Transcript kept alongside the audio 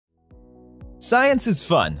Science is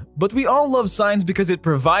fun, but we all love science because it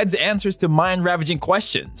provides answers to mind-ravaging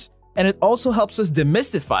questions, and it also helps us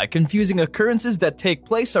demystify confusing occurrences that take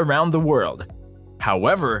place around the world.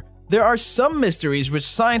 However, there are some mysteries which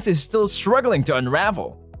science is still struggling to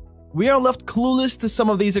unravel. We are left clueless to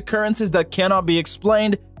some of these occurrences that cannot be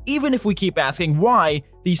explained, even if we keep asking why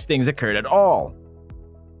these things occurred at all.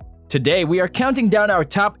 Today, we are counting down our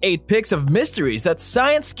top 8 picks of mysteries that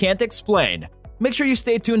science can't explain. Make sure you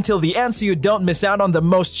stay tuned till the end so you don't miss out on the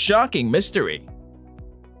most shocking mystery.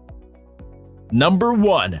 Number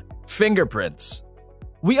 1. Fingerprints.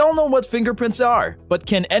 We all know what fingerprints are, but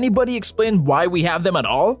can anybody explain why we have them at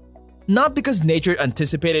all? Not because nature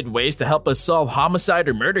anticipated ways to help us solve homicide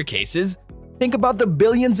or murder cases. Think about the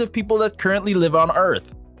billions of people that currently live on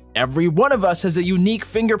Earth. Every one of us has a unique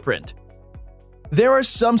fingerprint. There are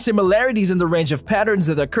some similarities in the range of patterns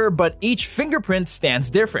that occur, but each fingerprint stands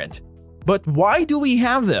different. But why do we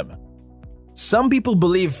have them? Some people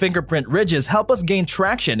believe fingerprint ridges help us gain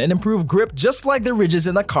traction and improve grip just like the ridges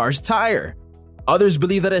in a car's tire. Others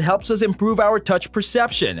believe that it helps us improve our touch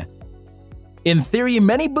perception. In theory,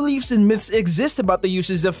 many beliefs and myths exist about the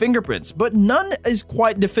uses of fingerprints, but none is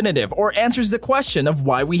quite definitive or answers the question of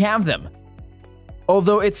why we have them.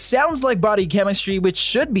 Although it sounds like body chemistry, which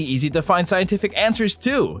should be easy to find scientific answers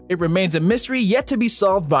to, it remains a mystery yet to be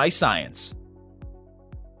solved by science.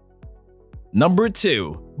 Number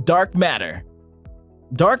 2. Dark matter.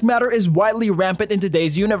 Dark matter is widely rampant in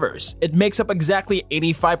today's universe. It makes up exactly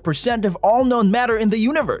 85% of all known matter in the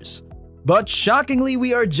universe. But shockingly,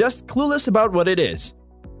 we are just clueless about what it is.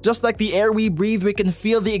 Just like the air we breathe, we can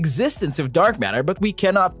feel the existence of dark matter, but we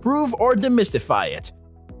cannot prove or demystify it.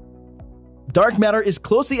 Dark matter is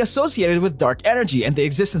closely associated with dark energy, and the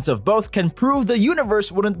existence of both can prove the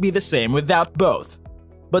universe wouldn't be the same without both.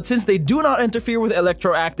 But since they do not interfere with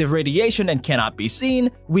electroactive radiation and cannot be seen,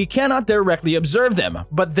 we cannot directly observe them,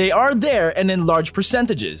 but they are there and in large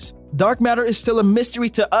percentages. Dark matter is still a mystery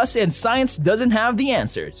to us and science doesn't have the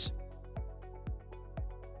answers.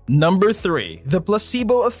 Number 3. The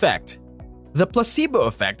placebo effect. The placebo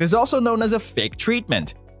effect is also known as a fake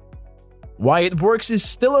treatment. Why it works is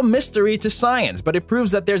still a mystery to science, but it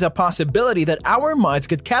proves that there's a possibility that our minds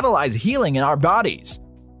could catalyze healing in our bodies.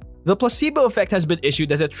 The placebo effect has been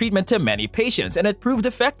issued as a treatment to many patients, and it proved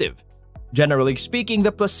effective. Generally speaking,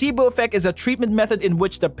 the placebo effect is a treatment method in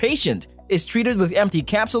which the patient is treated with empty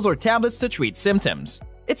capsules or tablets to treat symptoms.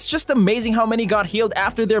 It's just amazing how many got healed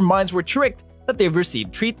after their minds were tricked that they've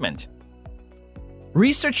received treatment.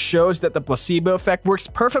 Research shows that the placebo effect works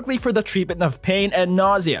perfectly for the treatment of pain and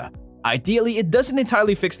nausea. Ideally, it doesn't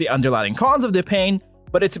entirely fix the underlying cause of the pain,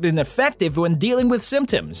 but it's been effective when dealing with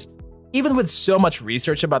symptoms. Even with so much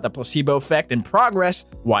research about the placebo effect in progress,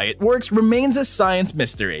 why it works remains a science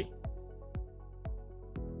mystery.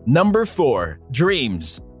 Number 4.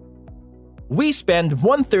 Dreams. We spend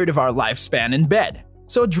 1/3 of our lifespan in bed,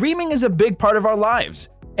 so dreaming is a big part of our lives,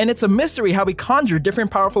 and it's a mystery how we conjure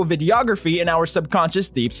different powerful videography in our subconscious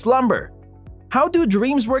deep slumber. How do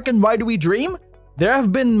dreams work and why do we dream? There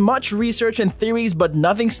have been much research and theories, but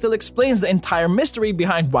nothing still explains the entire mystery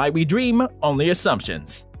behind why we dream, only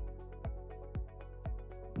assumptions.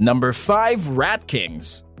 Number 5. Rat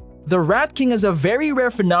kings. The rat king is a very rare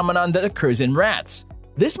phenomenon that occurs in rats.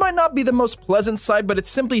 This might not be the most pleasant sight, but it's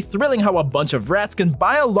simply thrilling how a bunch of rats can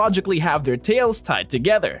biologically have their tails tied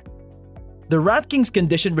together. The rat king's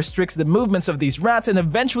condition restricts the movements of these rats and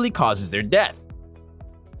eventually causes their death.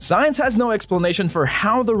 Science has no explanation for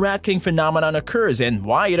how the rat king phenomenon occurs and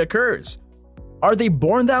why it occurs. Are they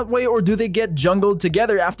born that way or do they get jungled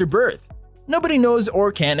together after birth? Nobody knows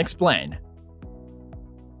or can explain.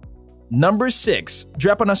 Number 6.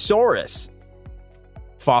 Treponosaurus.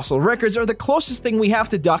 Fossil records are the closest thing we have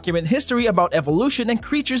to document history about evolution and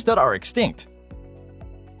creatures that are extinct.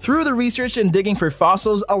 Through the research and digging for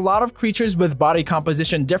fossils, a lot of creatures with body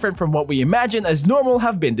composition different from what we imagine as normal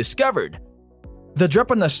have been discovered. The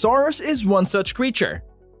Treponosaurus is one such creature.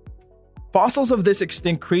 Fossils of this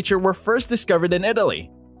extinct creature were first discovered in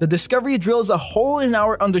Italy. The discovery drills a hole in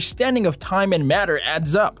our understanding of time and matter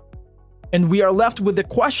adds up. And we are left with the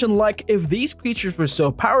question like, if these creatures were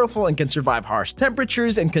so powerful and can survive harsh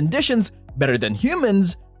temperatures and conditions better than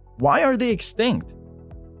humans, why are they extinct?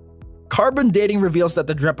 Carbon dating reveals that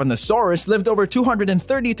the Treponosaurus lived over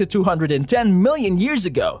 230 to 210 million years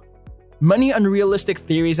ago. Many unrealistic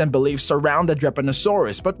theories and beliefs surround the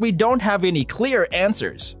Treponosaurus, but we don't have any clear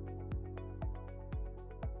answers.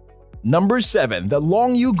 Number 7. The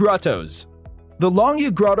Longyu Grottos. The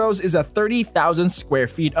Longyu Grottos is a 30,000 square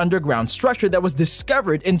feet underground structure that was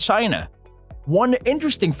discovered in China. One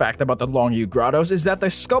interesting fact about the Longyu Grottos is that the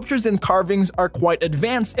sculptures and carvings are quite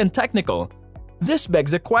advanced and technical. This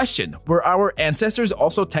begs a question: were our ancestors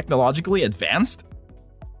also technologically advanced?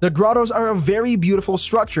 The grottos are a very beautiful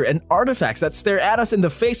structure and artifacts that stare at us in the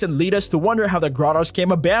face and lead us to wonder how the grottos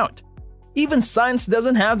came about. Even science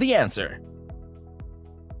doesn't have the answer.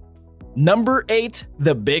 Number 8.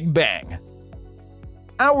 The Big Bang.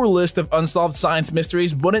 Our list of unsolved science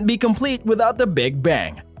mysteries wouldn't be complete without the Big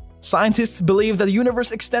Bang. Scientists believe that the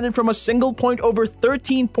universe extended from a single point over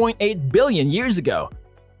 13.8 billion years ago.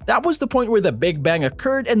 That was the point where the Big Bang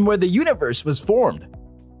occurred and where the universe was formed.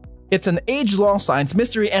 It's an age-long science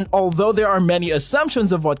mystery, and although there are many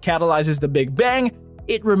assumptions of what catalyzes the Big Bang,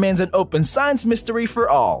 it remains an open science mystery for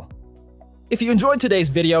all. If you enjoyed today's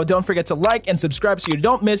video, don't forget to like and subscribe so you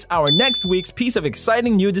don't miss our next week's piece of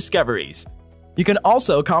exciting new discoveries. You can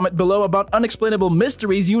also comment below about unexplainable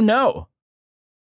mysteries you know.